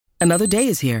Another day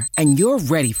is here, and you're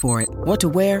ready for it. What to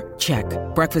wear? Check.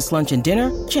 Breakfast, lunch, and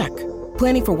dinner? Check.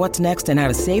 Planning for what's next and how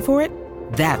to save for it?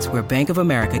 That's where Bank of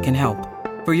America can help.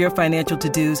 For your financial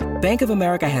to-dos, Bank of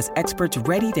America has experts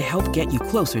ready to help get you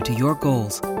closer to your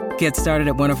goals. Get started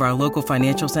at one of our local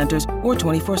financial centers or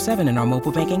 24/7 in our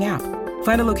mobile banking app.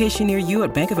 Find a location near you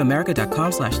at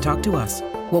bankofamerica.com/talktous.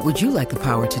 What would you like the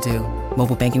power to do?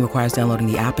 Mobile banking requires downloading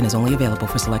the app and is only available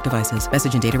for select devices.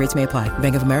 Message and data rates may apply.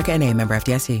 Bank of America N.A., member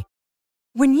FDIC.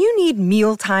 When you need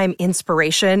mealtime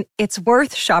inspiration, it's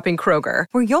worth shopping Kroger,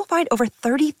 where you'll find over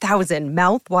 30,000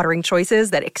 mouth-watering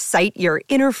choices that excite your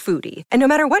inner foodie. And no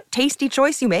matter what tasty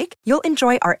choice you make, you'll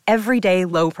enjoy our everyday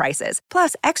low prices,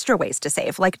 plus extra ways to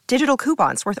save, like digital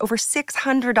coupons worth over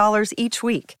 $600 each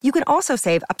week. You can also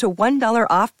save up to $1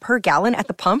 off per gallon at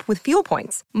the pump with fuel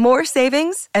points. More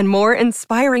savings and more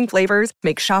inspiring flavors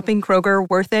make shopping Kroger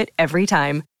worth it every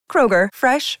time. Kroger,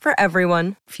 fresh for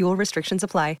everyone. Fuel restrictions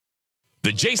apply.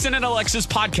 The Jason and Alexis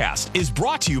podcast is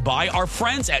brought to you by our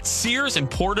friends at Sears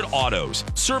Imported Autos,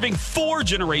 serving 4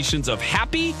 generations of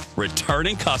happy,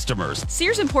 returning customers.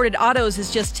 Sears Imported Autos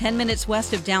is just 10 minutes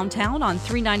west of downtown on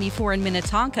 394 in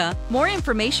Minnetonka. More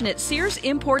information at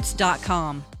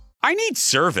SearsImports.com. I need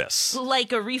service.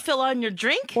 Like a refill on your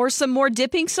drink? Or some more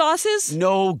dipping sauces?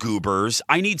 No, goobers.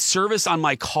 I need service on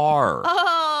my car.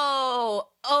 Oh,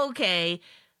 okay.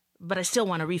 But I still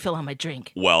want a refill on my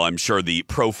drink. Well, I'm sure the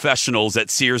professionals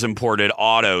at Sears Imported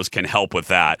Autos can help with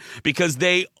that because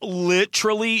they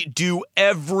literally do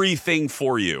everything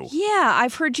for you. Yeah,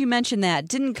 I've heard you mention that.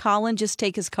 Didn't Colin just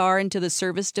take his car into the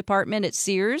service department at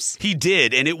Sears? He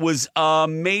did, and it was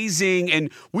amazing.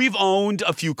 And we've owned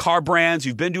a few car brands.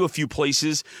 We've been to a few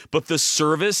places, but the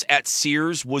service at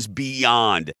Sears was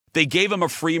beyond. They gave him a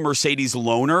free Mercedes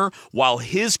loaner while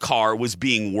his car was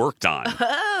being worked on.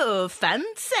 Oh,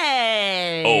 fancy.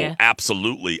 Oh,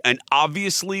 absolutely. And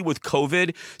obviously with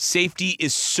COVID, safety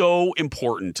is so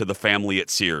important to the family at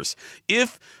Sears.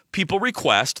 If people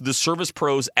request, the service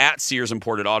pros at Sears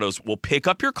Imported Autos will pick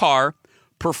up your car,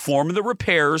 perform the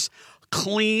repairs,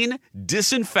 clean,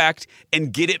 disinfect,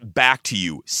 and get it back to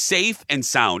you safe and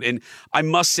sound. And I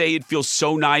must say, it feels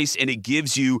so nice, and it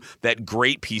gives you that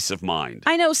great peace of mind.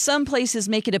 I know some places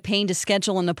make it a pain to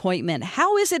schedule an appointment.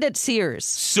 How is it at Sears?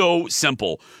 So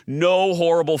simple. No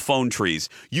horrible phone trees.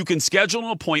 You can schedule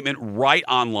an appointment right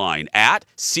online at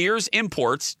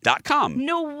SearsImports.com.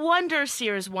 No wonder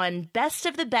Sears won Best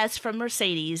of the Best from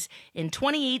Mercedes in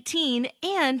 2018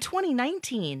 and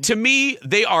 2019. To me,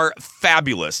 they are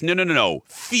fabulous. No.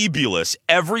 Fabulous.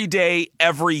 Every day,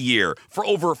 every year. For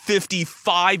over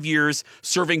 55 years,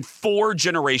 serving 4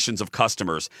 generations of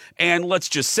customers. And let's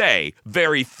just say,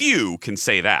 very few can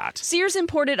say that. Sears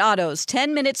Imported Autos,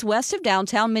 10 minutes west of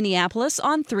downtown Minneapolis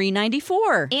on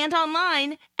 394. And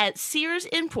online at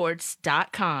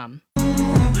SearsImports.com.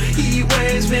 He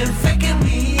always been faking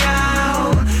me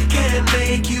out. Can't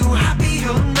make you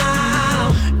happier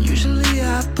now. Usually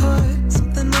I put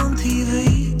something on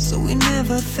TV, so we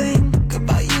never think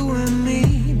about you and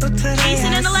me. But today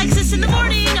Jason and Alexis in the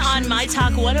morning on My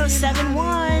Talk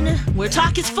 1071, where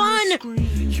talk is fun.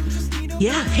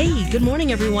 Yeah, hey, good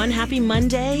morning, everyone. Happy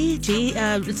Monday.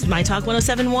 It's My Talk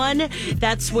 1071.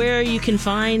 That's where you can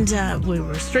find where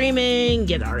we're streaming,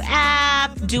 get our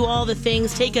app, do all the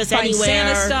things, take us Find anywhere.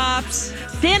 Santa stops.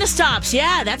 Santa Stops,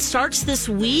 yeah, that starts this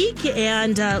week,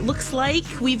 and looks like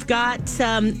we've got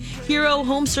Hero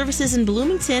Home Services in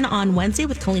Bloomington on Wednesday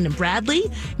with Colleen and Bradley,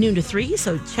 noon to 3,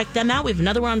 so check them out. We have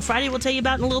another one on Friday we'll tell you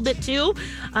about in a little bit, too.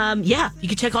 Yeah, you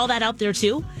can check all that out there,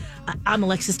 too. I'm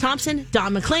Alexis Thompson,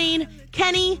 Don McLean,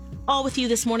 Kenny, all with you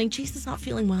this morning. Jason's not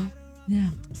feeling well. Yeah.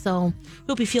 So,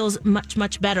 hope he feels much,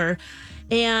 much better.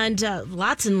 And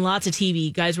lots and lots of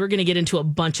TV, guys. We're going to get into a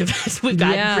bunch of it. We've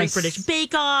got Great British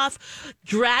Bake Off,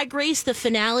 Drag Race, the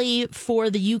finale for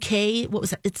the UK. What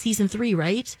was that? It's season 3,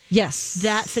 right? Yes.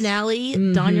 That finale.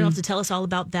 Mm-hmm. Don, you'll have to tell us all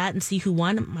about that and see who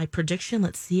won. My prediction.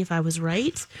 Let's see if I was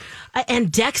right. And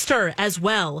Dexter as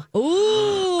well.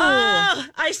 Ooh.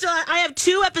 I have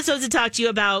 2 episodes to talk to you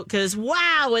about because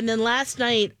wow. And then last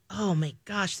night, oh my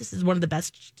gosh, this is one of the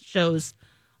best shows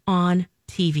on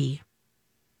TV.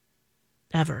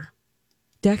 Ever.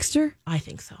 Dexter? I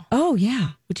think so. Oh,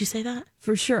 yeah. Would you say that?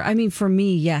 For sure. I mean, for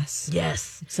me, yes.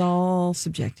 Yes. It's all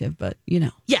subjective, but you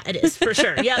know. Yeah, it is, for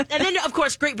sure. Yeah. And then, of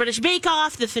course, Great British Bake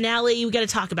Off, the finale. We got to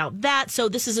talk about that. So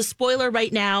this is a spoiler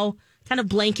right now, kind of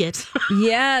blanket.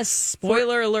 Yes.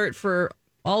 Spoiler alert for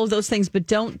all of those things. But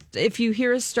don't, if you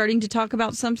hear us starting to talk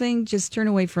about something, just turn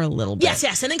away for a little bit.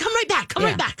 Yes. And then come right back.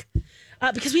 Right back.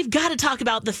 Because we've got to talk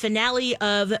about the finale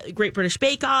of Great British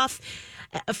Bake Off.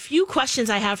 A few questions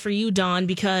I have for you, Dawn,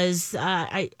 because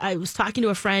I was talking to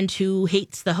a friend who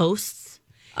hates the hosts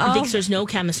and thinks there's no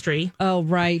chemistry. Oh,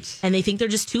 right. And they think they're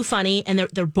just too funny and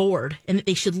they're bored and that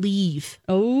they should leave.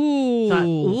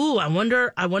 Oh. I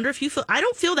wonder if you feel. I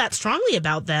don't feel that strongly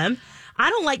about them. I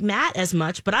don't like Matt as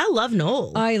much, but I love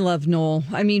Noel. I love Noel.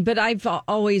 I mean, but I've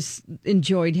always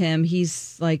enjoyed him.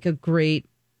 He's like a great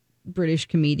British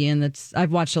comedian.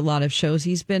 I've watched a lot of shows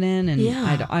he's been in, and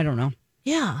I don't know.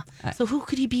 Yeah. So who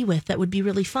could he be with that would be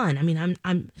really fun? I mean,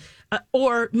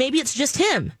 or maybe it's just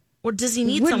him. Or does he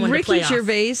need someone to play off? Would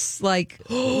Ricky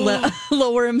Gervais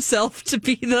lower himself to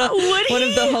be one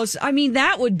of the hosts? I mean,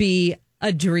 that would be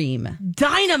a dream.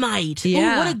 Dynamite.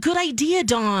 Yeah. Oh, what a good idea,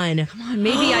 Dawn. Come on,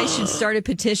 maybe I should start a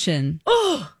petition.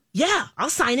 Oh, yeah, I'll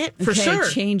sign it for sure.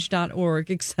 Change.org,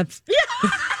 except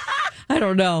I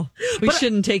don't know. We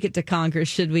shouldn't take it to Congress,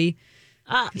 should we?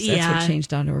 That's what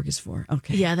change.org is for.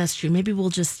 Okay. Yeah, that's true. Maybe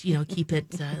we'll just, keep it.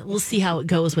 We'll see how it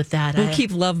goes with that. We'll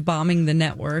keep love bombing the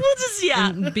network. We'll just,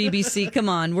 And BBC, come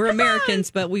on. We're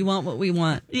Americans, but we want what we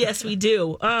want. Yes, we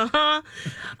do. But,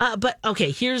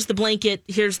 okay, here's the blanket.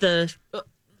 Here's the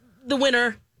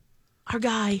winner. Our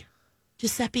guy,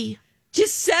 Giuseppe.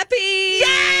 Yes!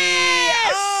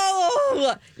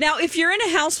 Oh! Now, if you're in a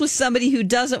house with somebody who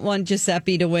doesn't want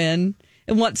Giuseppe to win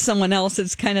and wants someone else,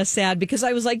 it's kind of sad because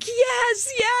I was like,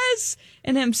 yes.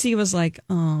 And MC was like,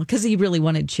 oh, because he really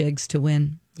wanted Chigs to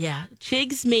win. Yeah.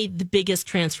 Chigs made the biggest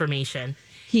transformation.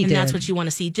 He did. And that's what you want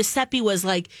to see. Giuseppe was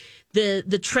like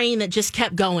the train that just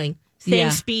kept going.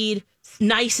 Same speed,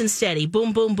 nice and steady.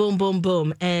 Boom, boom, boom, boom,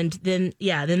 boom. And then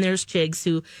there's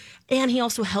Chigs and he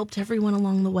also helped everyone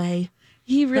along the way.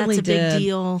 He really did. That's a big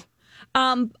deal.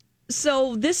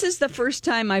 So this is the first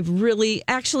time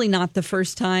actually not the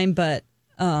first time, but,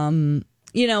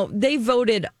 they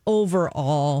voted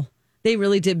overall. They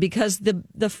really did because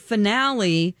the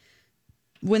finale,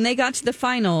 when they got to the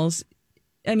finals,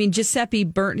 I mean, Giuseppe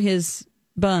burnt his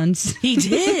buns. He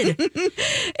did.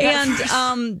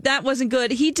 And that wasn't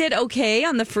good. He did okay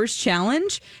on the first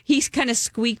challenge. He kind of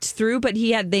squeaked through, but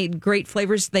he had great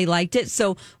flavors. They liked it.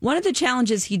 So one of the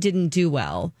challenges he didn't do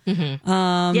well.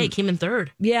 Mm-hmm. He came in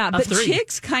third. Yeah, but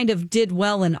Chigs kind of did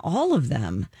well in all of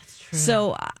them. That's true.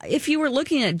 So if you were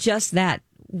looking at just that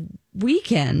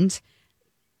weekend,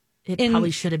 it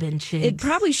probably should have been Chigs. It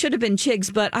probably should have been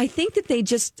Chigs, but I think that they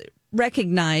just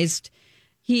recognized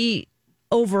he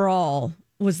overall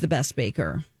was the best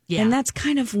baker. Yeah. And that's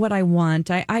kind of what I want.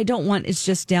 I don't want it's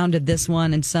just down to this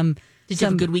one and some... Did you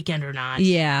have a good weekend or not?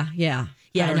 Yeah. Yeah,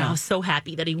 I was so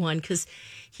happy that he won because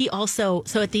he also...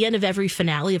 So at the end of every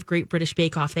finale of Great British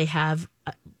Bake Off, they have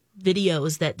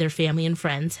videos that their family and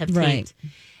friends have taped.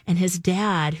 And his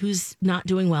dad, who's not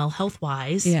doing well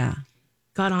health-wise,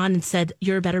 got on and said,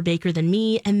 "You're a better baker than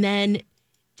me." And then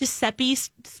Giuseppe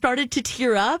started to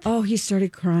tear up. Oh, he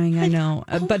started crying, I know.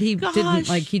 But he didn't,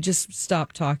 he just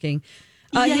stopped talking.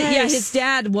 His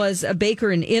dad was a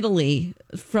baker in Italy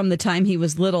from the time he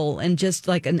was little and just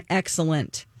like an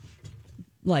excellent,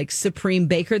 supreme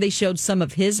baker. They showed some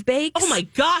of his bakes. Oh my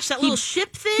gosh, that little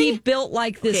ship thing? He built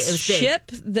this ship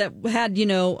that had,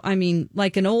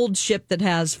 like an old ship that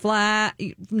has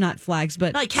not flags,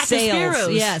 but like Captain sails.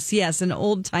 Sparrows. Yes, an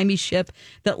old timey ship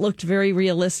that looked very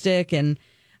realistic. And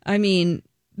I mean,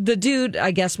 the dude,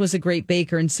 I guess, was a great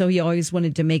baker, and so he always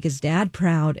wanted to make his dad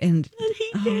proud. And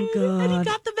he did. And he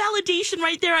got the validation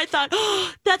right there. I thought,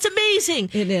 oh, that's amazing.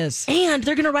 It is. And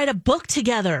they're going to write a book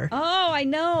together. Oh, I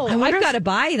know. I've got to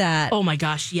buy that. Oh, my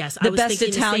gosh, yes. The Best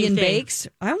Italian Bakes.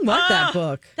 I want that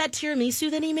book. That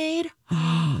tiramisu that he made.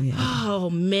 Oh, yeah. Oh,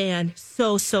 man.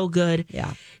 So good.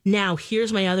 Yeah. Now,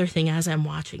 here's my other thing as I'm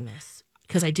watching this,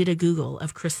 because I did a Google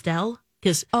of Christelle.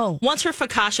 Because once her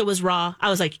focaccia was raw, I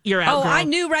was like, you're out, girl. I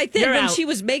knew right then when she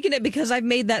was making it, because I've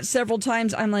made that several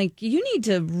times. I'm like, you need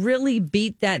to really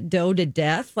beat that dough to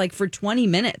death, for 20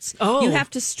 minutes. Oh. You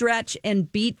have to stretch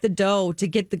and beat the dough to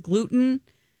get the gluten,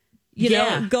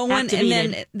 going. Activated. And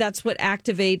then that's what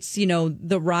activates,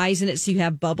 the rise in it. So you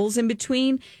have bubbles in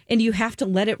between and you have to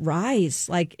let it rise.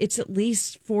 It's at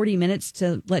least 40 minutes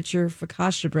to let your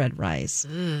focaccia bread rise.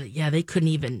 Yeah, they couldn't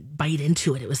even bite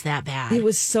into it. It was that bad. It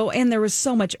was and there was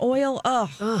so much oil.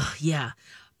 Oh, yeah.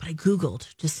 But I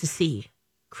Googled just to see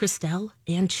Christelle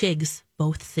and Chigs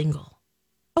both single.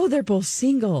 Oh, they're both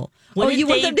single. You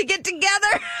want them to get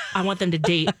together? I want them to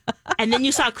date. And then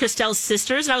you saw Christelle's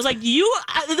sisters, and I was like, those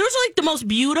are the most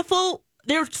beautiful.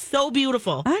 They're so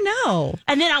beautiful. I know.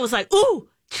 And then I was like, ooh,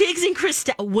 Chigs and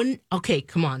Christelle. Okay,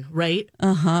 come on, right?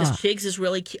 Because Chigs is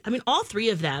really cute. I mean, all three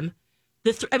of them.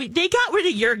 They got rid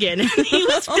of Jurgen. He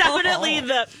was definitely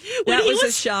that was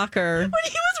a shocker. When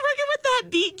he was working with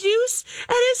that beet juice,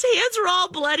 and his hands were all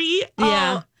bloody.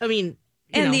 Yeah. Oh, I mean,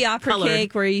 And the opera colored.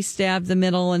 cake where he stabbed the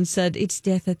middle and said, "It's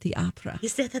death at the opera."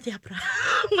 Is that at the opera?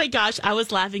 Oh my gosh, I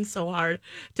was laughing so hard.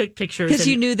 Took pictures Because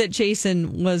and you knew that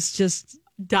Jason was just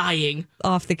dying.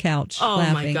 off the couch. Oh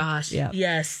laughing. my gosh. Yeah.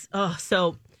 Yes. Oh,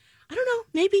 so I don't know.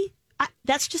 Maybe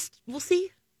that's just, we'll see.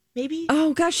 Maybe.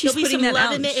 Oh gosh, she's There'll be putting some that love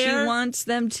out. in the She air. wants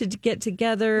them to get A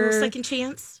together. little second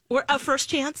chance or a first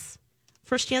chance.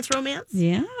 First chance romance.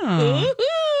 Yeah. Ooh,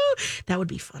 that would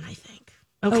be fun, I think.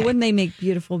 Okay. Oh, wouldn't they make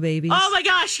beautiful babies? Oh my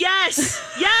gosh, yes.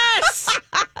 Yes.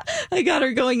 I got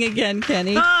her going again,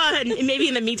 Kenny. And maybe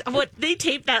in the meantime, what they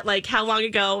taped that like how long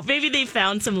ago? Maybe they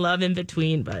found some love in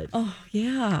between, but Oh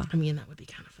yeah. I mean that would be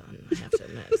kind of fun. I have to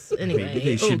admit. Anyway, Maybe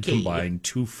they should okay. combine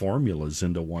two formulas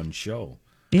into one show: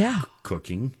 Yeah.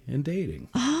 cooking and dating.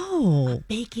 Oh.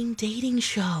 baking dating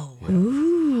show.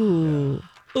 Ooh.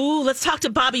 Ooh, let's talk to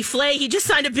Bobby Flay. He just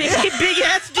signed a big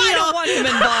ass deal. I don't want him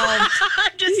involved.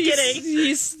 I'm just kidding.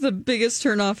 He's the biggest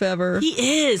turnoff ever.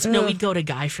 He is. No, we'd go to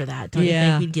Guy for that. Don't you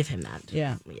Yeah. think? We'd give him that.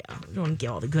 Yeah. Yeah. We don't get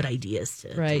all the good ideas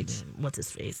to Right. what's his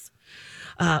face?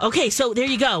 Okay, so there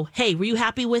you go. Hey, were you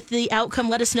happy with the outcome?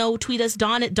 Let us know. Tweet us,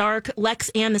 Dawn at Dark, Lex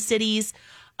and the Cities.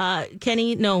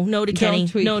 Kenny, no to Kenny. Don't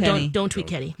tweet No, Kenny. don't tweet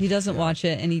Kenny. He doesn't watch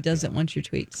it, and he doesn't want your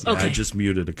tweets. Okay. I just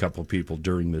muted a couple people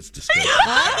during this discussion.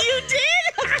 You did?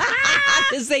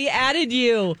 Because they added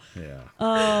you. Yeah,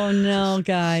 Oh, no,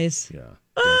 guys. yeah.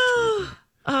 Don't tweet me.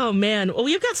 Oh, man. Well,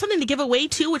 we've got something to give away,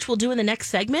 too, which we'll do in the next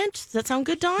segment. Does that sound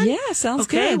good, Dawn? Yeah, sounds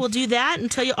Okay, good. we'll do that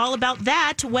and tell you all about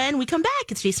that when we come back.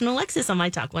 It's Jason and Alexis on My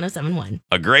Talk 107.1.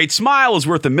 A great smile is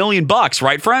worth $1 million,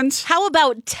 right, friends? How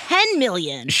about 10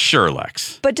 million? Sure,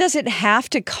 Lex. But does it have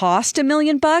to cost $1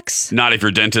 million? Not if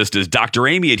your dentist is Dr.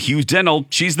 Amy at Hughes Dental.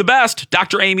 She's the best.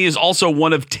 Dr. Amy is also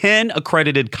one of 10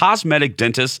 accredited cosmetic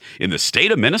dentists in the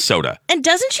state of Minnesota. And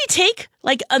doesn't she take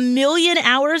like 1 million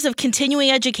hours of continuing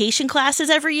education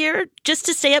classes every year just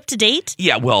to stay up to date?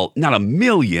 Yeah, well, not 1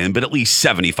 million, but at least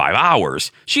 75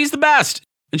 hours. She's the best.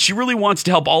 And she really wants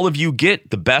to help all of you get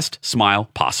the best smile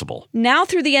possible. Now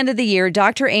through the end of the year,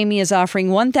 Dr. Amy is offering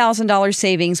 $1,000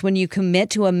 savings when you commit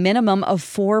to a minimum of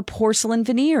 4 porcelain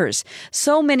veneers.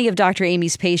 So many of Dr.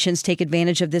 Amy's patients take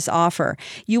advantage of this offer.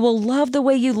 You will love the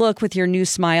way you look with your new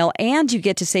smile, and you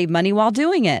get to save money while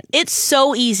doing it. It's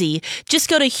so easy. Just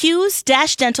go to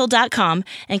hughes-dental.com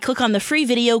and click on the free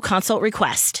video consult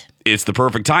request. It's the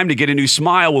perfect time to get a new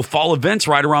smile with fall events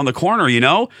right around the corner, you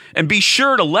know? And be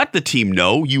sure to let the team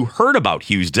know you heard about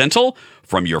Hughes Dental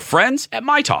from your friends at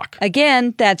My Talk.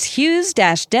 Again, that's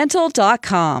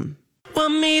hughes-dental.com.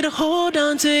 Want me to hold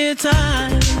on to your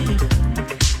time?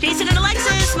 Jason and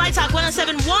Alexis, My Talk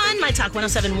 107.1,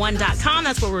 MyTalk1071.com.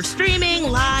 That's where we're streaming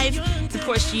live. Of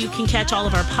course, you can catch all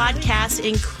of our podcasts,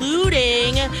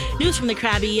 including News from the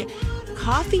Krabby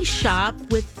Coffee Shop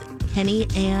with Kenny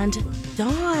and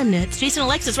Dawn. It's Jason and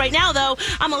Alexis right now, though.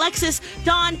 I'm Alexis,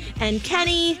 Dawn, and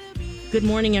Kenny. Good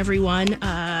morning, everyone.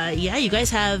 Yeah, you guys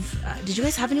have... did you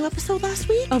guys have a new episode last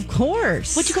week? Of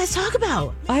course. What'd you guys talk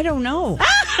about? I don't know.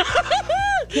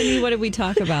 Kenny, what did we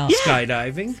talk about?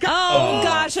 Skydiving. Oh,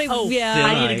 gosh. Yeah. Yeah.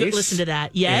 I need to Nice. listen to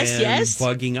that. Yes, and yes.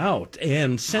 bugging out.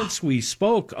 And since we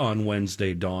spoke on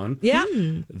Wednesday, Dawn, Yeah.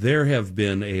 there have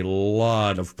been a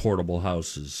lot of portable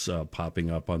houses popping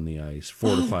up on the ice,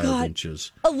 4 to 5 God.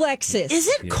 inches. Alexis. Is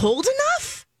it cold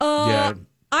enough? Yeah.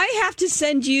 I have to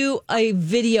send you a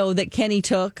video that Kenny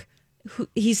took.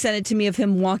 He sent it to me of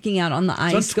him walking out on the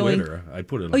ice It's on going. Twitter. I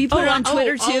put it on. Oh, you put it on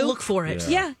Twitter too? I'll look for it.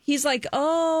 Yeah. He's like,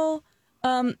 ooh,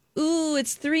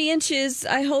 it's 3 inches.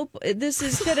 I hope this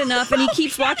is good enough. And he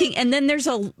keeps walking. And then there's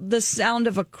the sound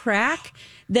of a crack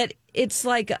that it's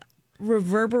like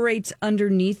reverberates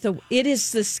underneath it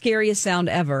is the scariest sound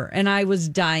ever. And I was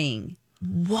dying.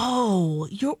 Whoa.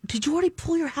 Did you already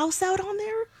pull your house out on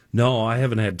there? No, I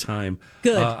haven't had time.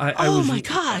 Good. Oh, my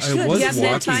gosh. I Good. was You haven't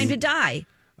had walking- time to die.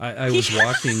 I was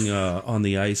walking on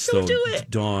the ice, though, do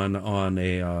it. Dawn, on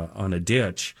a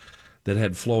ditch that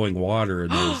had flowing water,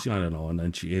 and there was, I don't know,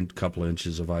 a couple of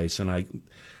inches of ice, and I,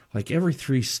 like every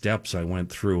 3 steps I went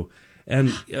through,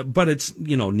 and but it's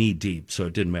knee deep, so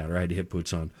it didn't matter. I had to hit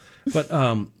boots on, but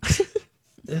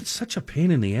it's such a pain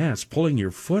in the ass pulling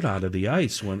your foot out of the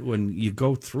ice when you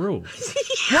go through.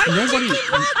 Why don't you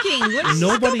keep walking? Let's go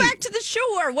Nobody- back to the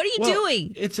shore. What are you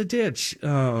doing? It's a ditch,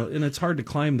 and it's hard to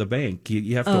climb the bank.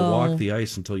 You have to walk the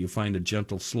ice until you find a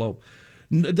gentle slope.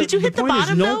 Did you hit the point is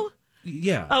bottom, though?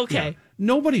 Yeah. Okay. yeah.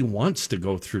 Nobody wants to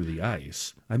go through the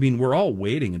ice. I mean, we're all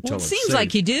waiting until Well, it it's seems safe.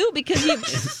 like you do because you.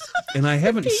 And I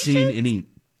haven't seen any.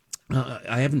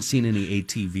 I haven't seen any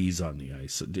ATVs on the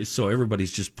ice, so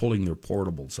everybody's just pulling their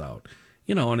portables out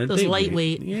and those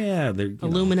lightweight. Yeah, they're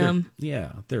aluminum.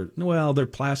 They're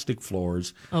plastic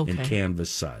floors and canvas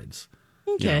sides.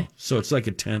 Okay. So it's like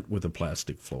a tent with a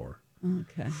plastic floor.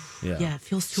 Okay. Yeah, it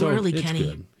feels too early, it's Kenny.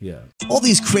 Good. Yeah. All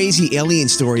these crazy alien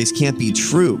stories can't be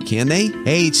true, can they?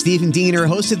 Hey, it's Stephen Diener,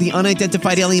 host of the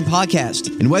Unidentified Alien Podcast.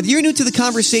 And whether you're new to the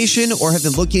conversation or have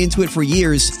been looking into it for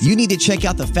years, you need to check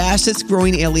out the fastest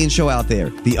growing alien show out there,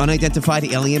 the Unidentified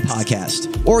Alien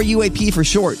Podcast, or UAP for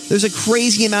short. There's a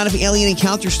crazy amount of alien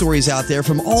encounter stories out there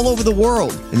from all over the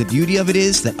world. And the beauty of it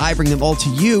is that I bring them all to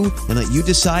you and let you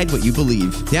decide what you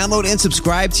believe. Download and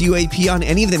subscribe to UAP on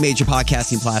any of the major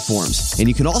podcasting platforms. And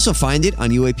you can also find it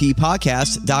on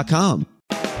UAPpodcast.com.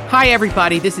 Hi,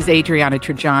 everybody. This is Adriana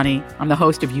Trajani. I'm the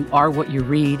host of You Are What You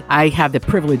Read. I have the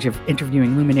privilege of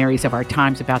interviewing luminaries of our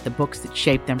times about the books that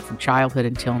shaped them from childhood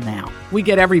until now. We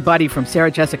get everybody from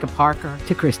Sarah Jessica Parker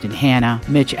to Kristen Hanna,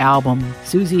 Mitch Albom,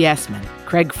 Susie Essman,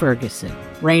 Craig Ferguson,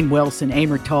 Rainn Wilson,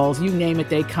 Amor Tolls, you name it,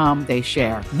 they come, they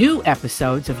share. New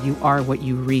episodes of You Are What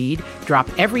You Read drop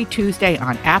every Tuesday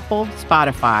on Apple,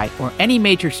 Spotify, or any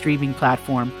major streaming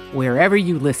platform wherever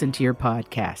you listen to your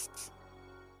podcasts.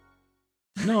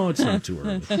 No, it's not too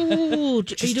early. Ooh,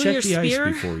 Just are you doing check your the spear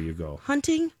ice before you go.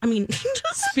 hunting? I mean,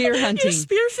 Spear hunting. Your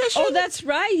spear fishing? Oh, that's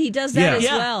right. He does that as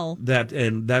Yeah. well.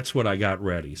 That's what I got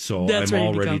ready. So That's I'm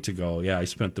all ready to ready go. to go. Yeah, I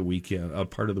spent the weekend, a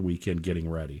part of the weekend, getting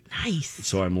ready. Nice.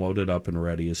 So I'm loaded up and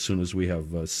ready as soon as we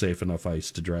have safe enough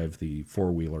ice to drive the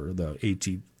four-wheeler, the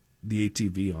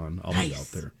ATV on. I'll be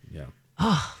out there. Yeah.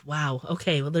 Oh, wow.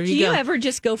 Okay, well, there Do you you go. ever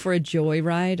just go for a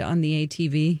joyride on the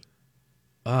ATV?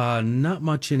 Not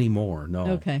much anymore. No.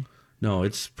 Okay. No, we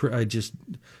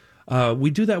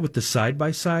do that with the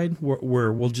side-by-side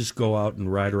where we'll just go out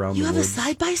and ride around You the have woods. a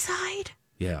side-by-side?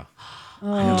 Yeah.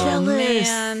 I'm jealous.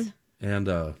 Man. And and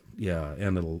a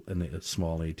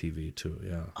small ATV too.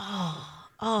 Yeah. Oh,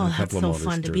 And a that's couple of so motors,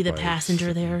 fun to dirt be the bikes.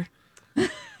 passenger there.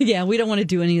 Yeah, we don't want to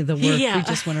do any of the work. Yeah. We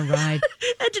just want to ride.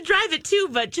 And to drive it too,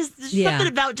 but just there's Yeah. something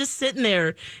about just sitting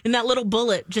there in that little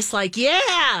bullet, just like,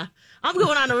 yeah, I'm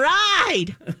going on a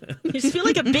ride. You just feel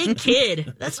like a big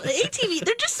kid. That's ATV.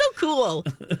 They're just so cool.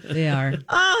 They are.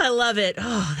 Oh, I love it.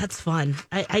 Oh, that's fun.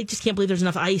 I just can't believe there's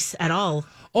enough ice at all.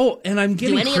 Oh, and I'm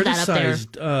getting any of that up there.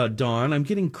 criticized, Dawn. I'm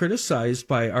getting criticized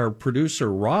by our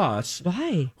producer, Ross.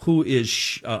 Why? Who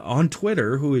is on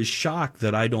Twitter, who is shocked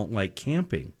that I don't like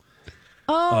camping.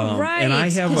 Oh, right. and I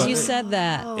have because a- you said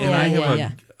that.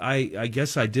 And I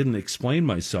guess I didn't explain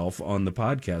myself on the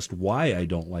podcast why I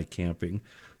don't like camping.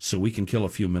 So we can kill a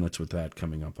few minutes with that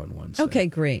coming up on Wednesday. Okay,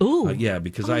 great. Ooh. Yeah,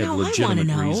 because Oh, I have no, I wanna legitimate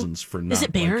know. reasons for not Is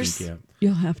it bears? liking camp.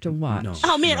 You'll have to watch. No.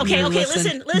 Oh, man. Okay,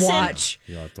 listen. Watch.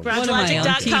 You'll have to- What am I on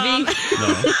GarageLogic.com.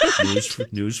 TV? No,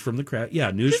 news from the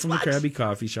Krabby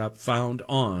Coffee Shop found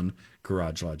on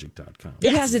GarageLogic.com.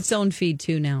 It has its own feed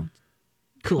too now.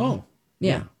 Cool. Oh,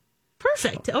 Yeah.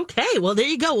 Perfect. Okay. Well, there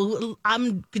you go. Well,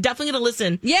 I'm definitely going to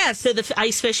listen Yes. to the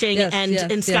ice fishing Yes, and yes,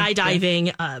 yes,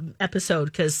 skydiving episode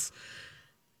because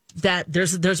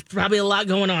there's probably a lot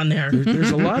going on there.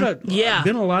 There's a lot of Yeah.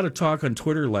 been a lot of talk on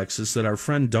Twitter, Lexus, that our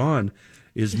friend Dawn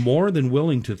is more than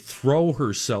willing to throw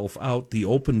herself out the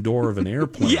open door of an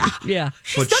airplane. Yeah.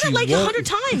 She's But done she it like won't- 100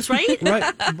 times, right?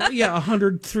 Right. Yeah,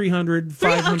 100, 300,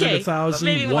 500, okay. 1,000,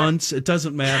 Maybe more. once. It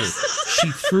doesn't matter.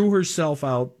 She threw herself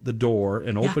out the door,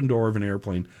 an open door of an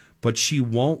airplane, but she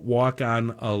won't walk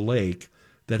on a lake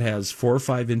that has 4 or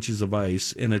 5 inches of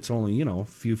ice and it's only, a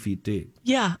few feet deep.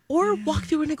 Yeah. Or walk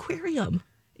through an aquarium.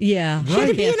 Yeah. She had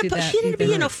to be, Can't in, do a, that she had to be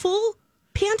either. in a full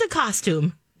panda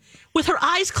costume with her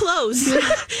eyes closed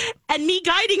and me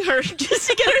guiding her just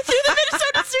to get her through the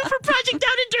Minnesota Zoo for Project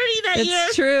Down and Dirty that year.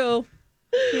 It's true.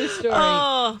 True story.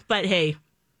 Oh, but hey,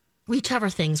 we cover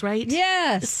things, right?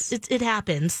 Yes. It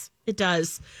happens. It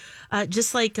does.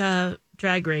 Just like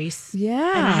Drag Race.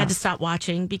 Yeah. And I had to stop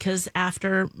watching because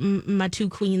after my two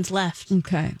queens left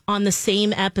Okay. on the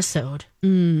same episode.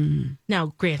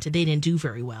 Now, granted, they didn't do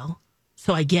very well,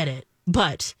 so I get it.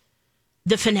 But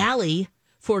the finale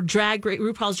for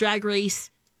RuPaul's Drag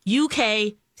Race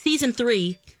UK season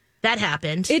 3, that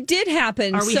happened. It did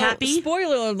happen. Are we happy?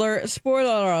 Spoiler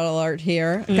alert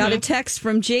here. Got a text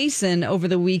from Jason over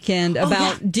the weekend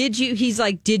about he's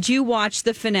like, did you watch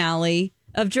the finale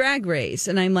of Drag Race?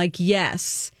 And I'm like,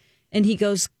 yes. And he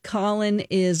goes, Colin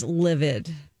is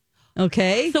livid.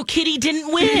 Okay. So Kitty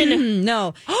didn't win.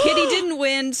 No, Kitty didn't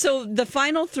win. So the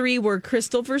final 3 were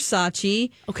Crystal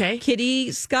Versace, Okay.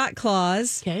 Kitty Scott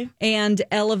Claus, Okay. and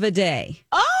Ella Day.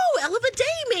 Oh, Ella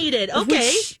Day made it.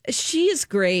 Okay. Which, she is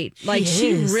great. Like, she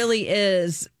is. really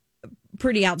is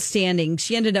pretty outstanding.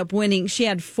 She ended up winning. She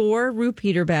had 4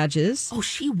 RuPeter badges. Oh,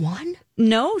 she won?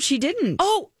 No, she didn't.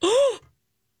 Oh.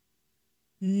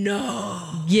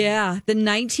 No. Yeah, the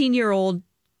 19-year-old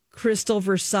Crystal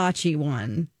Versace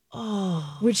one.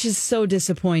 Oh. Which is so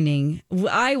disappointing.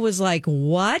 I was like,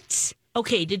 what?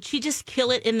 Okay, did she just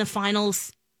kill it in the final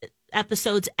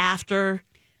episodes after?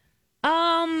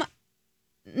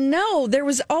 No, there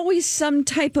was always some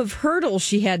type of hurdle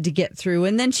she had to get through,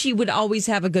 and then she would always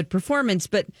have a good performance,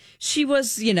 but she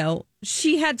was,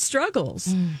 she had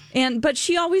struggles. But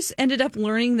she always ended up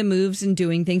learning the moves and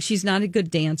doing things. She's not a good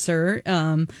dancer,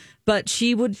 but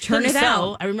she would turn it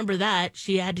out. I remember that.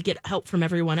 She had to get help from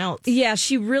everyone else. Yeah,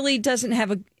 she really doesn't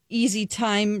have an easy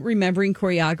time remembering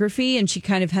choreography, and she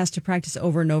kind of has to practice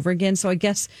over and over again. So I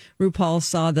guess RuPaul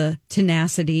saw the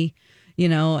tenacity,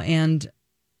 and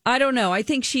I don't know. I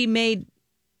think she made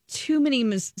too many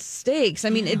mistakes. I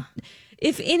mean,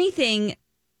 if anything,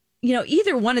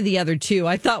 either one of the other two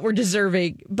I thought were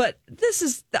deserving. But this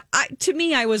is, to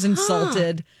me, I was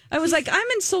insulted. I was like, I'm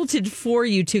insulted for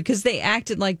you two because they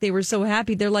acted like they were so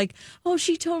happy. They're like, oh,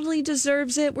 she totally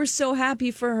deserves it. We're so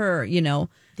happy for her, Yeah,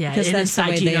 because that's the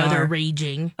way they're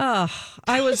raging. Oh,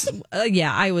 I was,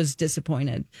 I was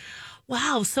disappointed.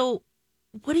 Wow. So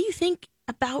what do you think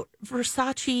about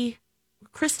Versace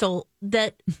Crystal?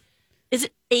 That is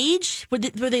it age? Were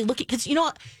they looking? Because you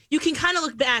can kind of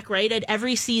look back, right, at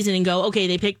every season and go, okay,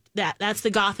 they picked that. That's the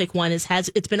Gothic one. It's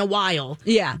been a while.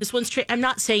 Yeah, this one's. I'm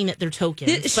not saying that they're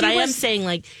tokens, but I am saying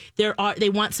like they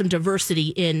want some diversity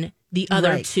in the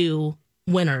other two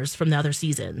winners from the other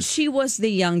seasons. She was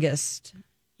the youngest,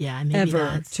 maybe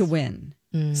ever to win.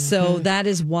 Mm-hmm. So that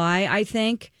is why I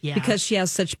think because she has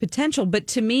such potential. But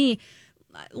to me,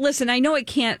 listen, I know it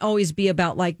can't always be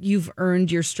about like you've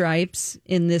earned your stripes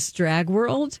in this drag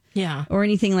world, or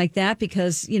anything like that,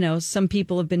 because some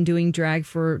people have been doing drag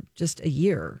for just a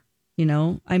year.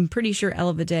 I'm pretty sure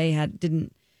Ella Vidae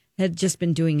had just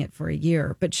been doing it for a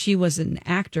year, but she was an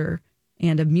actor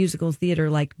and a musical theater,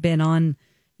 like been on,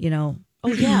 been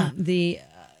on.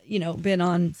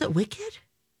 Is it Wicked?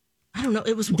 I don't know.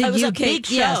 It was the UK, a big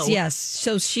show. Yes.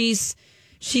 So she's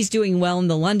doing well in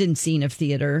the London scene of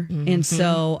theater. Mm-hmm. And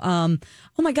so, oh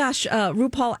my gosh,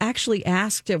 RuPaul actually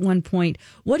asked at one point,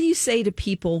 what do you say to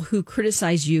people who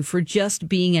criticize you for just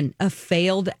being a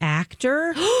failed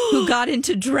actor who got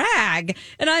into drag?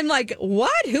 And I'm like,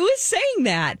 what? Who is saying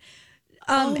that?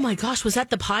 Oh my gosh, was that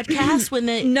the podcast when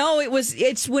they... No,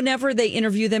 it's whenever they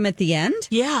interview them at the end.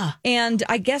 Yeah. And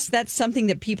I guess that's something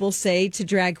that people say to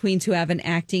drag queens who have an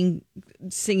acting,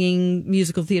 singing,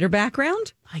 musical theater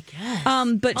background. I guess.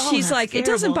 But she's like, terrible.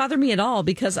 It doesn't bother me at all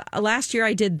because last year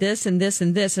I did this and this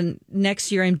and this, and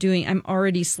next year I'm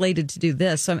already slated to do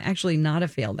this, so I'm actually not a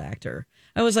failed actor.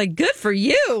 I was like, good for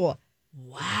you.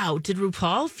 Wow. Did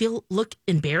RuPaul look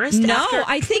embarrassed? No, after?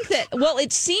 I think that,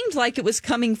 it seemed like it was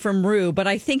coming from Ru, but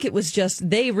I think it was just,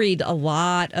 they read a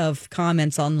lot of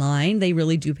comments online. They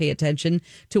really do pay attention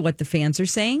to what the fans are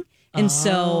saying. And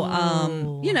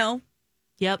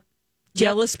Yep.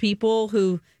 Jealous people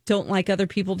who don't like other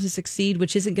people to succeed,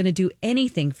 which isn't going to do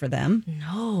anything for them.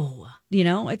 No.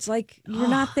 It's like, you're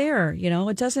not there.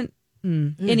 It doesn't.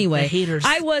 Anyway, the haters.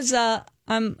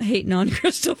 I'm hating on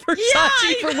Crystal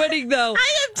Versace for winning, though.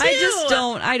 I am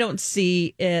too. I don't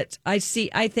see it. I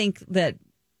think that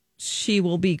she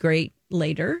will be great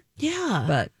later. Yeah.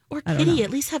 But or Kitty,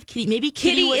 at least have Kitty. Maybe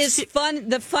Kitty is fun,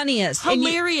 the funniest.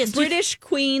 Hilarious. British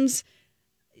queens,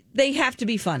 they have to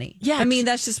be funny. Yeah. I mean,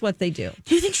 that's just what they do.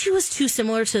 Do you think she was too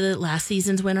similar to the last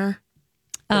season's winner?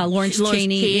 Lawrence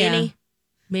Chaney. Yeah.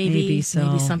 Maybe so.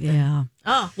 Maybe something. Yeah.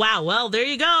 Oh, wow. Well, there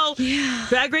you go. Yeah.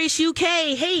 Drag Race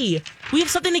UK. Hey, we have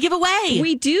something to give away.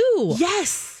 We do.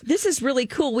 Yes. This is really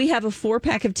cool. We have a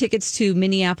 4-pack of tickets to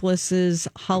Minneapolis's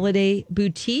Holiday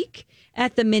Boutique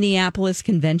at the Minneapolis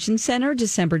Convention Center,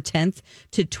 December 10th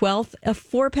to 12th. A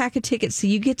 4-pack of tickets, so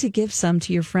you get to give some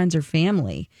to your friends or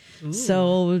family. Ooh.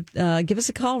 So give us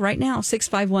a call right now,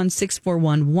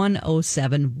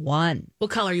 651-641-1071.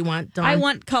 What color you want, Dawn? I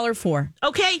want color 4.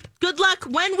 Okay, good luck.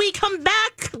 When we come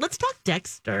back, let's talk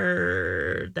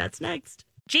Dexter. That's next.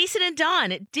 Jason and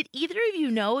Dawn, did either of you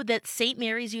know that St.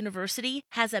 Mary's University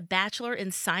has a Bachelor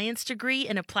in Science degree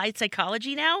in Applied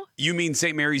Psychology now? You mean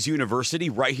St. Mary's University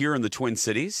right here in the Twin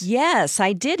Cities? Yes,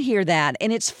 I did hear that.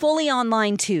 And it's fully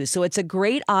online too, so it's a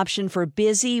great option for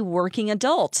busy working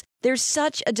adults. There's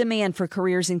such a demand for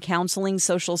careers in counseling,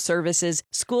 social services,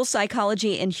 school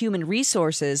psychology, and human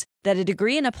resources that a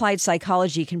degree in applied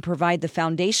psychology can provide the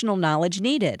foundational knowledge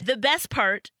needed. The best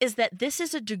part is that this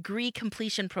is a degree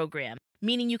completion program,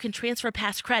 meaning you can transfer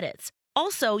past credits.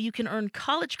 Also, you can earn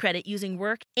college credit using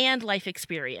work and life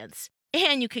experience.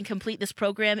 And you can complete this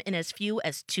program in as few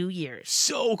as 2 years.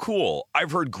 So cool.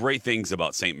 I've heard great things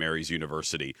about St. Mary's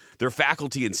University. Their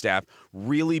faculty and staff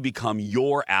really become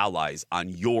your allies on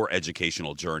your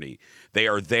educational journey. They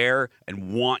are there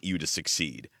and want you to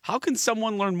succeed. How can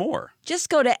someone learn more? Just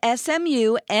go to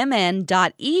smumn.edu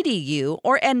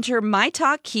or enter my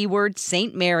talk keyword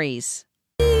St. Mary's.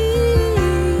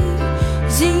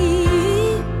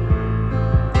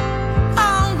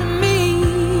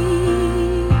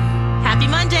 Happy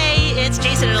Monday. It's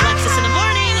Jason and Alexis in the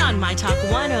morning on My Talk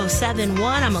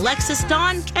 1071. I'm Alexis.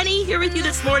 Dawn Kenny here with you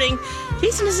this morning.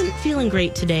 Jason isn't feeling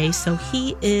great today, so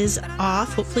he is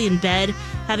off, hopefully in bed,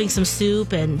 having some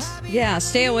soup and... Yeah,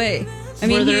 stay away. I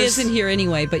mean, he isn't here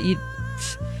anyway, but you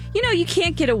know, you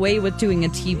can't get away with doing a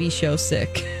TV show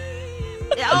sick.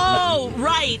 Oh,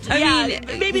 right. I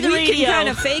mean, maybe the radio. We can kind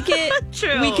of fake it.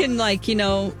 True. We can,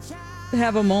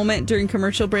 have a moment during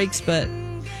commercial breaks, but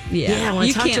when you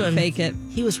I talked to can't him, fake it.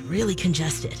 He was really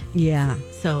congested. Yeah.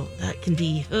 So that can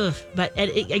be, but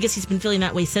I guess he's been feeling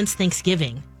that way since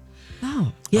Thanksgiving.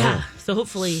 Oh. Yeah. So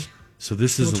hopefully. So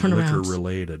this isn't liquor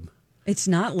related. It's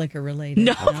not liquor related.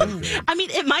 No. I mean,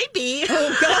 it might be.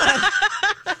 Oh, God.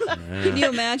 Can you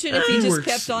imagine if he just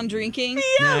kept on drinking?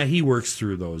 Yeah, he works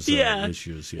through those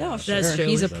issues. Yeah, oh, sure. That's true.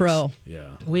 He's a pro.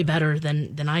 Yeah. Way better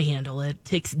than I handle it. It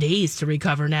takes days to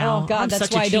recover now. Oh, God, I'm that's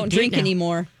such why a I don't cheap drink date now.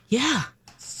 anymore. Yeah.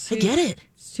 I get it.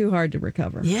 It's too hard to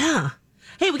recover. Yeah.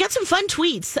 Hey, we got some fun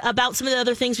tweets about some of the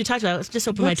other things we talked about. Let's just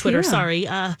open my Twitter. Sorry.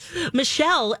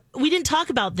 Michelle, we didn't talk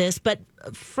about this, but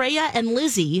Freya and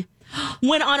Lizzie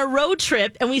went on a road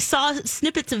trip, and we saw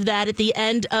snippets of that at the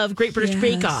end of Great British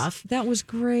Bake Off. That was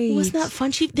great. Wasn't that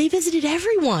fun? They visited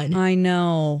everyone. I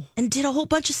know. And did a whole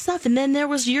bunch of stuff. And then there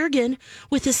was Jurgen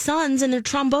with his sons and their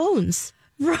trombones.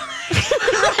 Right.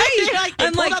 Right.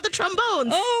 They pulled out the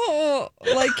trombones. Oh,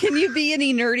 can you be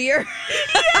any nerdier?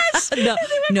 Yes.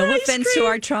 No offense to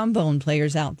our trombone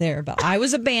players out there, but I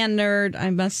was a band nerd, I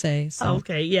must say. So.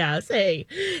 Okay, yes. Hey,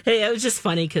 it was just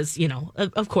funny because,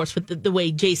 of course, with the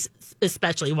way Jace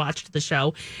especially watched the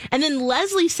show. And then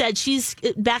Leslie said she's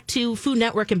back to Food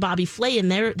Network and Bobby Flay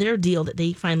and their deal that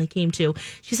they finally came to.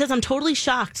 She says, I'm totally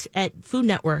shocked at Food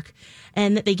Network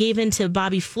and that they gave in to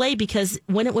Bobby Flay because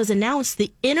when it was announced,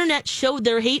 the internet showed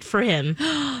their hate for him.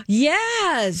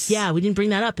 Yes. Yeah, we didn't bring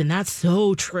that up, and that's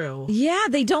so true. Yeah,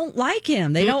 they don't like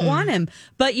him. They don't want him.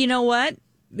 But you know what?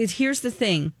 Here's the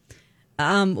thing.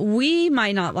 We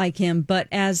might not like him, but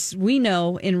as we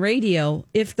know in radio,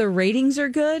 if the ratings are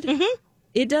good,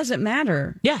 it doesn't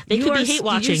matter. Yeah, they could be hate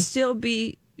watching.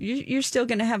 You're still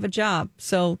going to have a job.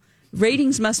 So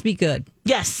ratings must be good.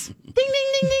 Yes. Ding,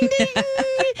 ding, ding, ding, ding.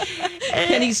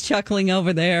 Kenny's chuckling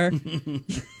over there.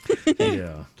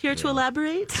 Yeah. Care to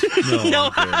elaborate? No.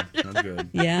 I'm good.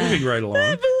 Yeah. Moving right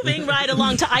along. Moving right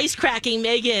along to ice cracking.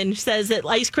 Megan says that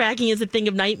ice cracking is a thing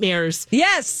of nightmares.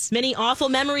 Yes. Many awful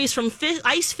memories from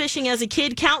ice fishing as a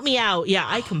kid. Count me out. Yeah,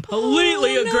 I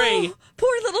completely agree. No.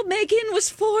 Poor little Megan was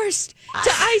forced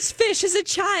to ice fish as a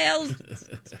child.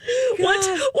 One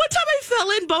time I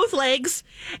fell in both legs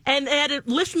and they had to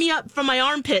lift me up from my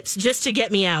armpits just to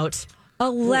get me out.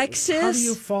 Alexis? How do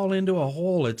you fall into a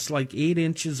hole? It's like 8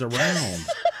 inches around.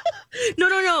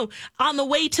 No. On the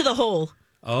way to the hole.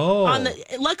 Oh.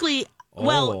 Luckily,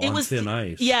 it was thin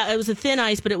ice. Yeah, it was a thin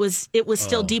ice, but it was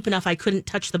still deep enough I couldn't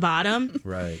touch the bottom.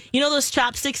 Right. You know those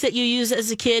chopsticks that you use as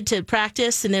a kid to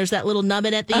practice, and there's that little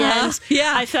nubbin at the end?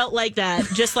 Yeah. I felt like that.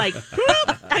 Just like,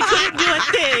 I couldn't do a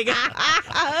thing.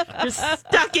 Just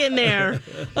stuck in there.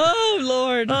 Oh,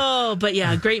 Lord. Oh, but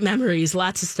yeah, great memories.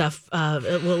 Lots of stuff. Well,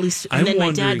 at least, and then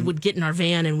my dad would get in our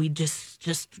van, and we'd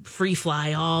just free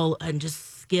fly and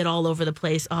just skid all over the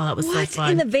place. Oh, that was so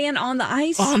fun. In the van on the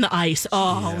ice? On the ice.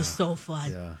 Oh, it was so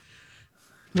fun. Yeah.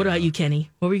 What about you,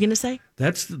 Kenny? What were you going to say?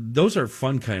 Those are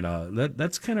fun kind of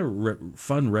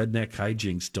fun redneck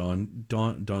hijinks.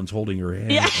 Dawn's holding her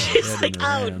hand. Yeah, she's head like, in her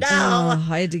oh hands. no. Oh,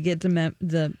 I had to get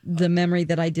the memory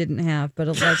that I didn't have, but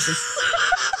Alexis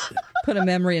put a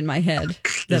memory in my head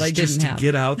that I didn't just have. To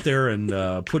get out there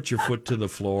and put your foot to the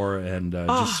floor and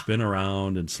just spin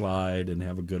around and slide and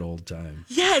have a good old time.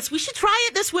 Yes, we should try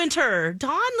it this winter.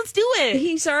 Dawn, let's do it.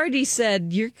 He's already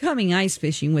said, you're coming ice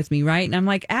fishing with me, right? And I'm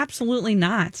like, absolutely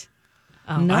not.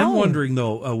 Oh. No. I'm wondering,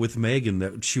 though, with Megan,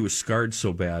 that she was scarred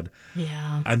so bad.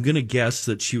 Yeah. I'm going to guess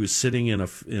that she was sitting in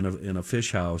a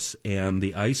fish house and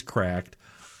the ice cracked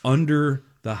under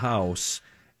the house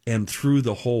and through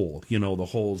the hole. You know, the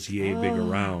hole's yay big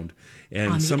around. On the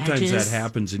And sometimes edges. that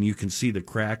happens and you can see the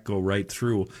crack go right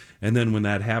through. And then when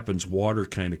that happens, water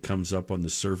kind of comes up on the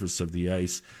surface of the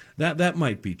ice. That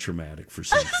might be traumatic for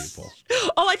some people.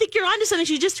 Oh, I think you're onto something.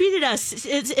 She just tweeted us.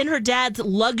 It's in her dad's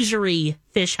luxury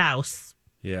fish house.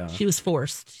 Yeah. She was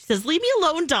forced. She says, "Leave me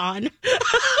alone, Dawn."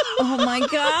 Oh my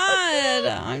God.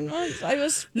 I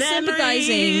was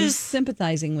Memories.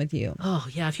 sympathizing with you. Oh,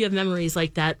 yeah. If you have memories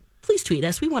like that, please tweet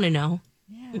us. We want to know.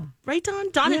 Yeah. Right, Dawn?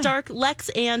 Dawn and Dark, Lex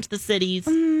and the cities.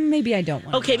 Maybe I don't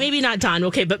want Okay, maybe not Dawn.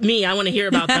 Okay, but me, I want to hear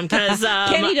about them because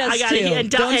Kenny does I gotta too. hear, and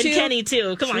Don't you? Kenny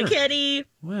too. Come on, Sure. Kenny.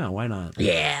 Well, why not?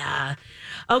 Yeah.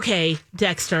 Okay,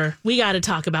 Dexter. We got to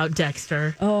talk about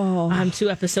Dexter. Oh. I'm 2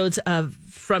 episodes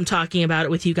from talking about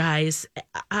it with you guys.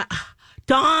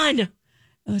 Dawn.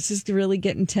 Oh, it's just really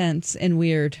getting tense and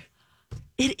weird.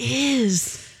 It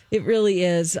is. It really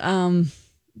is. So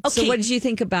Okay. what did you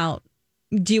think about?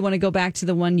 Do you want to go back to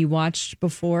the one you watched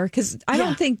before? Because I Yeah.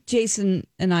 don't think Jason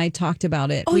and I talked about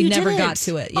it. Oh, we you never didn't? got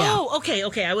to it. Yeah. Oh,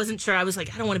 okay. I wasn't sure. I was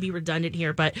like, I don't want to be redundant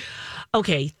here, but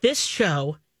okay. This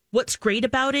show, what's great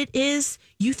about it is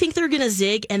you think they're going to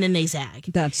zig and then they zag.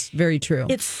 That's very true.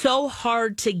 It's so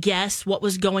hard to guess what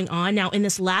was going on. Now, in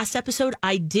this last episode,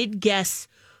 I did guess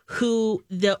who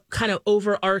the kind of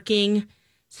overarching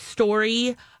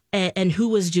story and who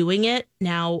was doing it.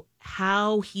 Now,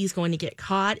 how he's going to get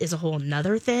caught is a whole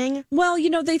nother thing. Well,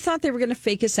 they thought they were going to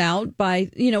fake us out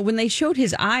by, when they showed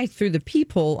his eye through the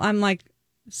peephole. I'm like,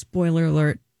 spoiler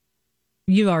alert.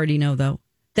 You already know, though.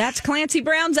 That's Clancy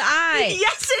Brown's eye.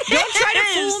 Yes, it is. Don't try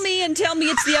to fool me and tell me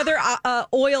it's the other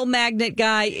oil magnet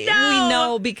guy. No. We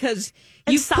know because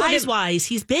And you put him- size-wise,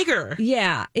 he's bigger.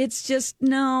 Yeah, it's just,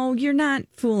 no, you're not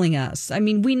fooling us. I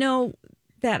mean, we know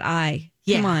that eye.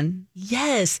 Come on.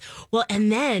 Yes. Well,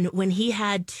 and then when he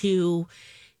had to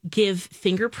give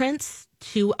fingerprints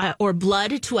to or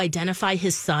blood to identify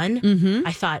his son,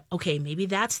 I thought, okay, maybe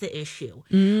that's the issue.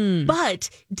 But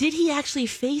did he actually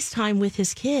FaceTime with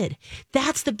his kid?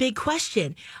 That's the big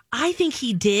question. I think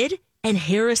he did, and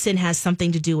Harrison has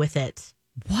something to do with it.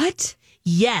 What?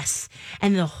 Yes.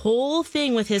 And the whole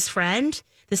thing with his friend,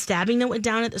 the stabbing that went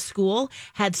down at the school,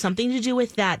 had something to do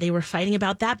with that. They were fighting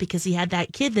about that because he had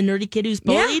that kid, the nerdy kid who's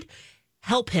bullied,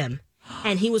 help him.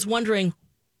 And he was wondering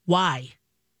why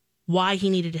he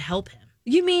needed to help him.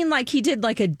 You mean like he did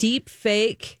like a deep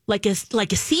fake? Like a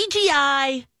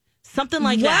CGI, something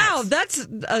like that. Wow, that's,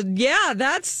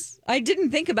 I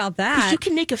didn't think about Because that. you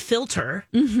can make a filter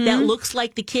that looks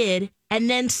like the kid and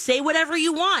then say whatever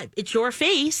you want. It's your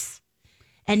face.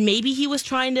 And maybe he was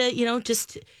trying to,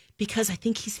 just because I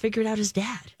think he's figured out his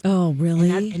dad. Oh, really?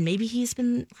 And maybe he's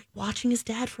been watching his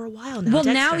dad for a while now. Well,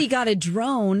 Dexter. now he got a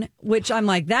drone, which I'm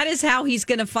like, that is how he's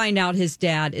going to find out his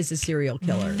dad is a serial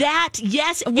killer. That,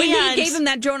 yes. When he gave him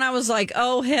that drone, I was like,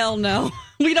 oh, hell no.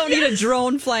 We don't need a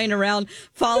drone flying around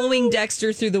following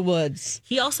Dexter through the woods.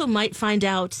 He also might find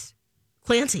out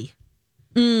Clancy.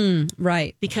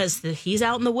 Right. Because he's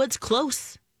out in the woods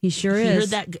close. He sure He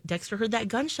is. Dexter heard that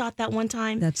gunshot that one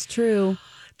time. That's true.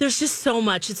 There's just so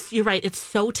much. You're right. It's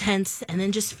so tense. And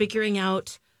then just figuring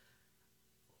out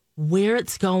where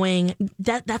it's going.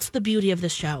 That's the beauty of the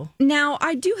show. Now,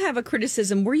 I do have a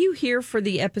criticism. Were you here for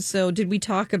the episode? Did we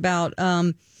talk about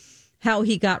how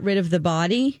he got rid of the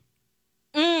body?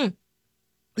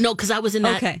 No, because I was in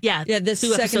that. Okay. Yeah. This 2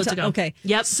 second episodes time. ago. Okay.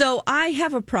 Yep. So I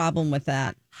have a problem with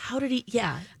that. How did he?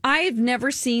 Yeah. I've never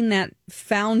seen that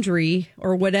foundry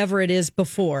or whatever it is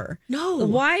before. No.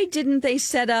 Why didn't they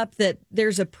set up that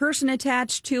there's a person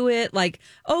attached to it? Like,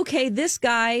 okay, this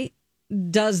guy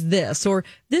does this, or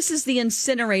this is the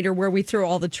incinerator where we throw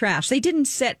all the trash. They didn't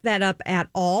set that up at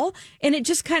all. And it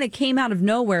just kind of came out of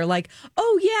nowhere. Like,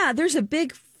 oh, yeah, there's a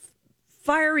big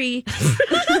fiery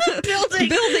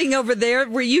building over there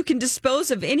where you can dispose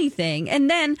of anything.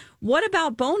 And then what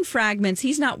about bone fragments?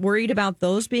 He's not worried about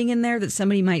those being in there that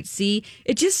somebody might see.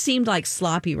 It just seemed like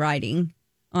sloppy writing,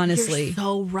 honestly. You're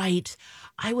so right.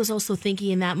 I was also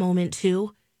thinking in that moment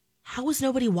too, how was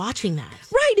nobody watching that?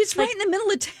 Right, it's right in the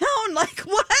middle of town. Like,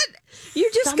 what?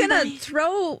 You're just going to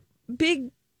throw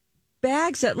big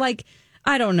bags at, like,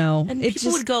 I don't know. And It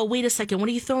people would go, wait a second, what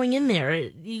are you throwing in there?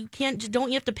 You can't, don't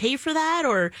you have to pay for that?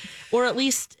 Or at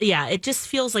least, yeah, it just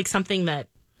feels like something that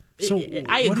So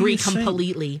I what are agree you saying?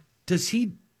 completely. Does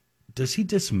he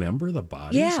dismember the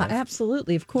bodies? Yeah,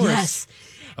 absolutely, of course. Yes.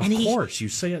 Of course. You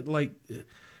say it like,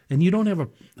 and you don't have a.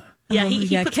 Yeah, he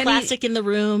yeah, puts Kenny- plastic in the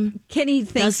room. Kenny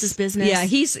thinks Does his business. Yeah,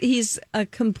 he's a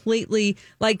completely,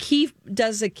 like, he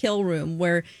does a kill room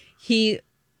where he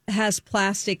has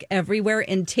plastic everywhere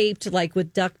and taped like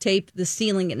with duct tape the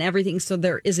ceiling and everything so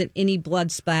there isn't any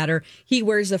blood splatter. He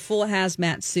wears a full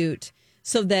hazmat suit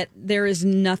so that there is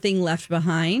nothing left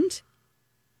behind,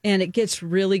 and it gets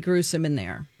really gruesome in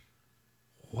there.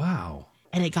 Wow.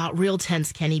 And it got real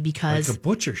tense, Kenny, because Like a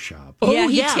butcher shop.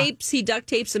 He duct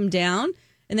tapes them down,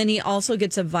 and then he also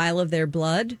gets a vial of their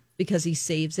blood because he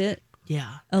saves it. Yeah,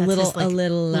 a little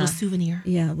souvenir.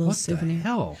 Yeah, a little What souvenir. the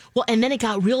hell? Well, and then it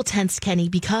got real tense, Kenny,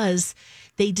 because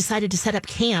they decided to set up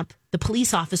camp, the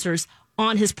police officers,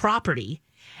 on his property.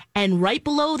 And right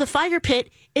below the fire pit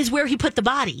is where he put the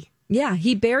body. Yeah,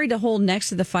 he buried a hole next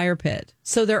to the fire pit.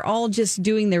 So they're all just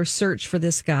doing their search for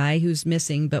this guy who's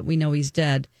missing, but we know he's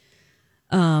dead.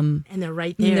 And they're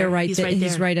right there.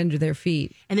 He's right under their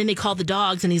feet. And then they call the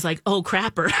dogs, and he's like, "Oh,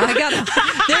 crapper!"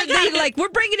 They like, we're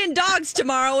bringing in dogs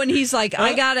tomorrow, and he's like,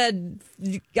 I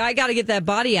gotta get that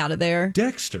body out of there.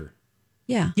 Dexter.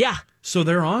 Yeah. Yeah. So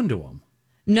they're onto him.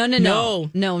 No.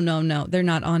 They're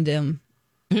not onto him.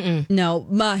 Mm-mm. No,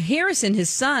 Harrison, his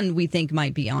son, we think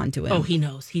might be onto him. Oh, he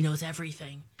knows. He knows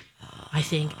everything. I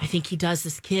think he does,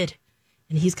 this kid,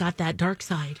 and he's got that dark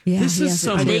side. Yeah, This is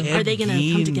some Are they Ed going to come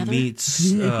Gein together?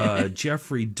 meets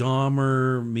Jeffrey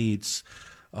Dahmer meets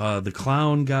the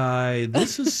clown guy.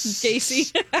 This is Casey.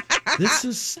 This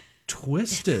is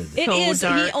twisted. It So is.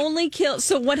 dark. He only killed.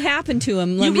 So what happened to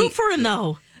him? You root for him,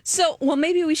 though. So, well,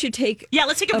 maybe we should take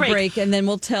let's take a break. and then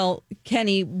we'll tell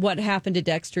Kenny what happened to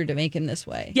Dexter to make him this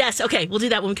way. Yes, okay, we'll do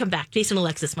that when we come back. Jason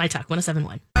Alexis, My Talk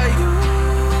 107.1.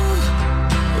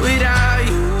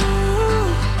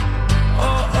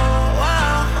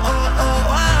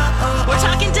 We're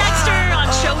talking Dexter on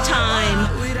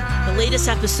Showtime. The latest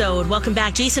episode. Welcome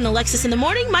back. Jason Alexis in the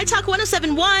morning. My Talk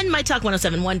 107.1,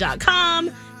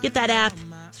 mytalk1071.com. Get that app.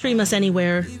 Stream us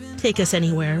anywhere. Take us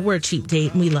anywhere. We're a cheap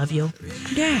date, and we love you.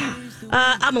 Yeah.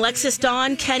 I'm Alexis,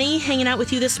 Dawn, Kenny, hanging out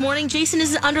with you this morning. Jason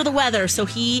is under the weather, so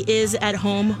he is at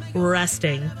home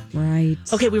resting. Right.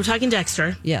 Okay, we were talking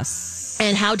Dexter. Yes.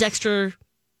 And how Dexter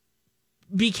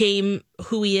became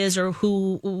who he is or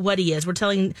what he is. We're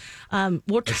telling... A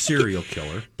serial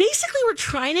killer. Basically, we're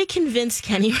trying to convince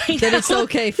Kenny right That now it's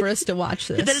okay for us to watch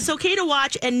this. that it's okay to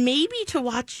watch and maybe to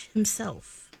watch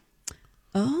himself.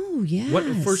 Oh,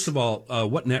 yes. First of all,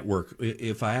 what network?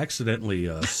 If I accidentally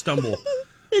stumble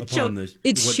upon this,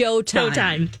 It's Showtime.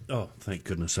 Showtime. Oh, thank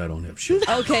goodness I don't have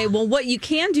Showtime. Okay, well, what you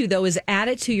can do, though, is add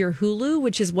it to your Hulu,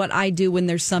 which is what I do when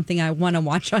there's something I want to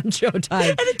watch on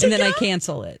Showtime, and then I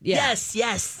cancel it. Yeah.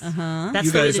 Yes. Uh-huh. That's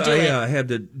You the way guys, to do it. I had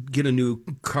to get a new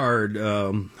card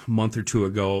a month or two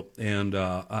ago, and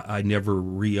I never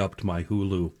re-upped my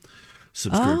Hulu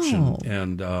subscription,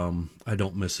 and I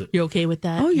don't miss it. You're okay with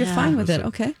that? Oh, you're Yeah. fine with it.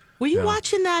 Okay. Were you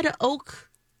watching that Oak?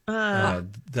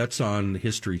 That's on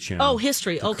History Channel. Oh,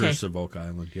 History. The Okay. Curse of Oak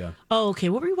Island, yeah. Oh, okay.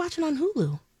 What were you watching on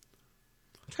Hulu? I'm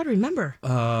trying to remember. What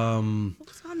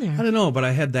was on there? I don't know, but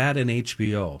I had that in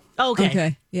HBO. Oh, okay.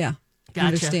 Okay. Yeah. Gotcha.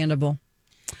 Understandable.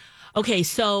 Okay,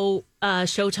 so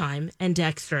Showtime and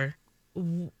Dexter.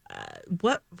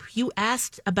 What you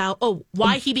asked about? Oh,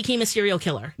 why he became a serial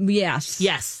killer? Yes.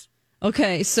 Yes.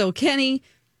 Okay, so Kenny,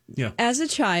 Yeah. as a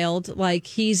child, like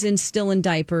he's still in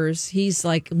diapers. He's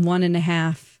like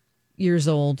 1.5 years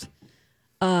old.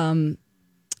 I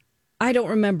don't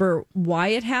remember why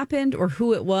it happened or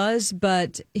who it was,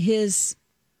 but his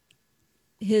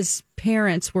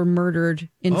parents were murdered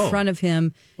in front of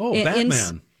him. Oh, in-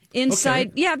 Batman.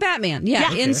 Inside, Okay. yeah, Batman.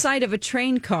 Yeah, Yeah. inside of a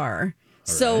train car.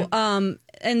 So,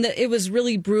 it was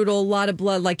really brutal. A lot of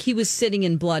blood. Like he was sitting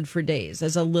in blood for days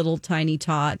as a little tiny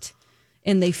tot,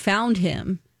 and they found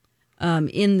him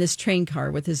in this train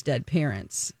car with his dead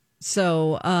parents.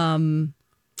 So,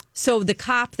 so the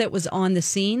cop that was on the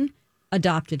scene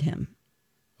adopted him.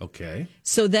 Okay.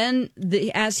 So then,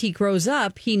 as he grows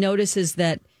up, he notices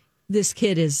that this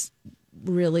kid is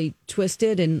really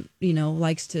twisted and,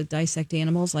 likes to dissect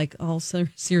animals like all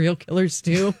serial killers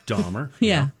do. Dahmer.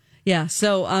 Yeah. Yeah.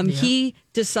 So he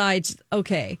decides,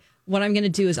 okay, what I'm going to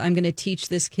do is I'm going to teach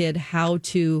this kid how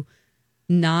to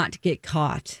not get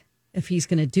caught. If he's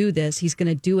going to do this, he's going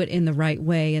to do it in the right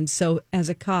way. And so as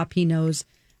a cop, he knows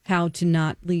how to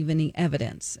not leave any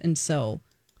evidence. And so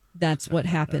that's what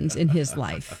happens in his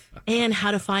life. And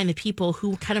how to find the people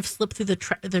who kind of slip through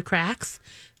the cracks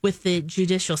with the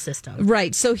judicial system.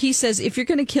 Right. So he says, if you're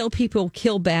going to kill people,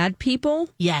 kill bad people.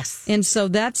 Yes. And so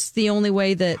that's the only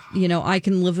way that, I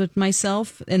can live with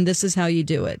myself. And this is how you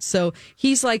do it. So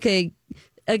he's like a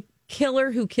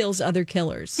killer who kills other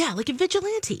killers. Yeah, like a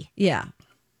vigilante. Yeah.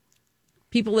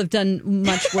 People have done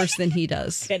much worse than he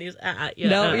does. And he's, No, you're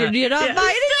not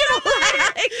buying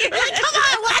it. Like, come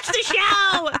on, watch the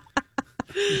show.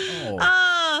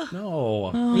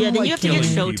 No. Yeah, then Like you have to get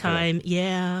killing Showtime. people.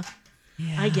 Yeah.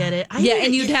 I get it.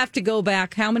 And you'd have to go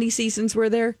back. How many seasons were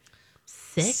there?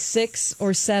 6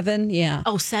 or 7? Yeah.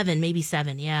 Oh, 7, maybe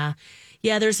 7. Yeah.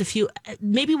 Yeah, there's a few.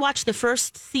 Maybe watch the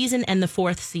first season and the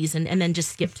 4th season and then just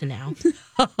skip to now.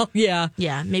 Oh, yeah.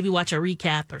 Yeah, maybe watch a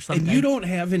recap or something. And you don't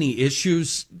have any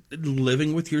issues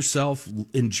living with yourself,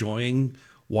 enjoying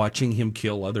watching him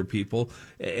kill other people.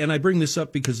 And I bring this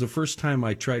up because the first time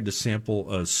I tried to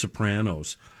sample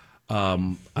Sopranos,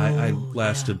 I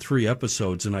lasted 3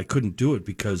 episodes and I couldn't do it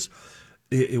because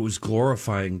it was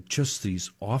glorifying just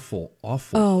these awful,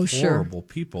 horrible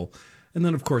people. And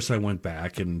then, of course, I went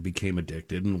back and became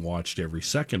addicted and watched every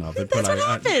second of it. That's what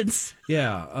happens.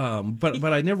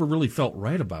 But I never really felt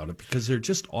right about it because they're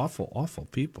just awful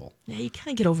people. Yeah, you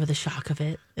kind of get over the shock of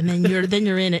it, and then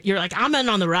you're in it. You're like, I'm in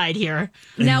on the ride here.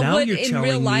 Now would in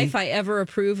real life I ever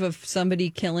approve of somebody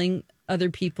killing other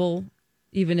people,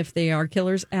 even if they are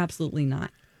killers? Absolutely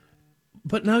not.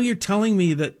 But now you're telling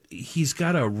me that he's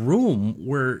got a room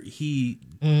where he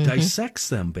dissects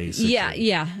them, basically.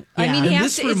 Yeah. I mean, and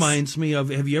this reminds me of,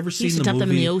 have you ever seen the dump movie them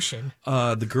in the ocean.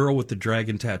 The Girl with the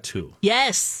Dragon Tattoo?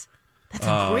 Yes. That's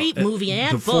a great movie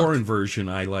and the book. foreign version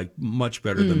I like much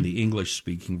better than the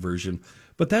English-speaking version.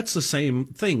 But that's the same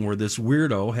thing where this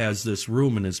weirdo has this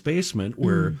room in his basement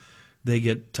where they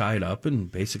get tied up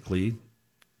and basically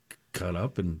cut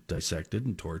up and dissected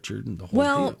and tortured and the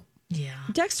whole deal. Yeah.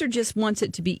 Dexter just wants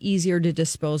it to be easier to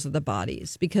dispose of the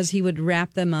bodies because he would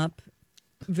wrap them up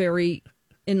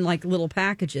in like little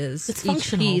packages, It's each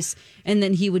functional. piece, and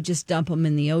then he would just dump them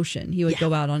in the ocean. He would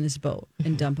go out on his boat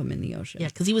and dump them in the ocean. Yeah,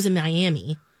 because he was in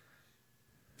Miami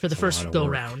for the first go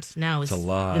work. round. Now he's It's a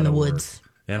lot in the of woods.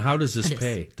 work. And how does this It is.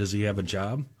 pay? Does he have a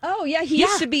job? Oh, yeah, he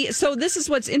used to be. So this is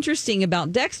what's interesting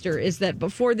about Dexter is that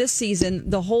before this season,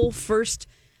 the whole first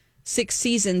 6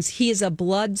 seasons, he is a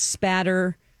blood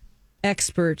spatter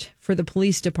expert for the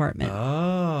police department.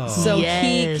 Oh. So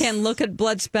Yes. he can look at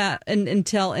blood spat and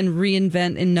tell and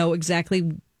reinvent and know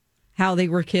exactly how they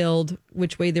were killed,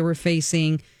 which way they were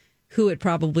facing, who it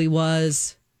probably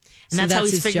was. And So that's how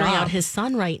he's his figuring job. out his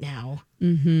son right now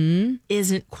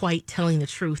isn't quite telling the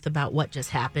truth about what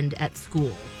just happened at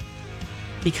school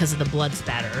because of the blood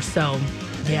spatter. So,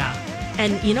 yeah.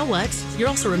 And you know what? You're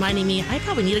also reminding me I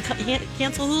probably need to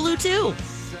cancel Hulu too.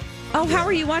 Oh, how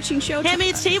are you watching Showtime?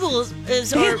 Handmaid's Table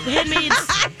is or Handmaid's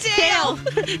Table.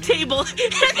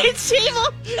 Handmaid's Table.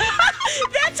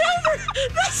 That's over.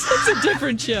 It's a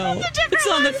different show. It's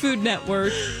on the Food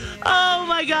Network. Oh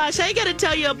my gosh! I got to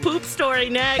tell you a poop story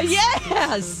next.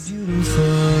 Yes. Beautiful.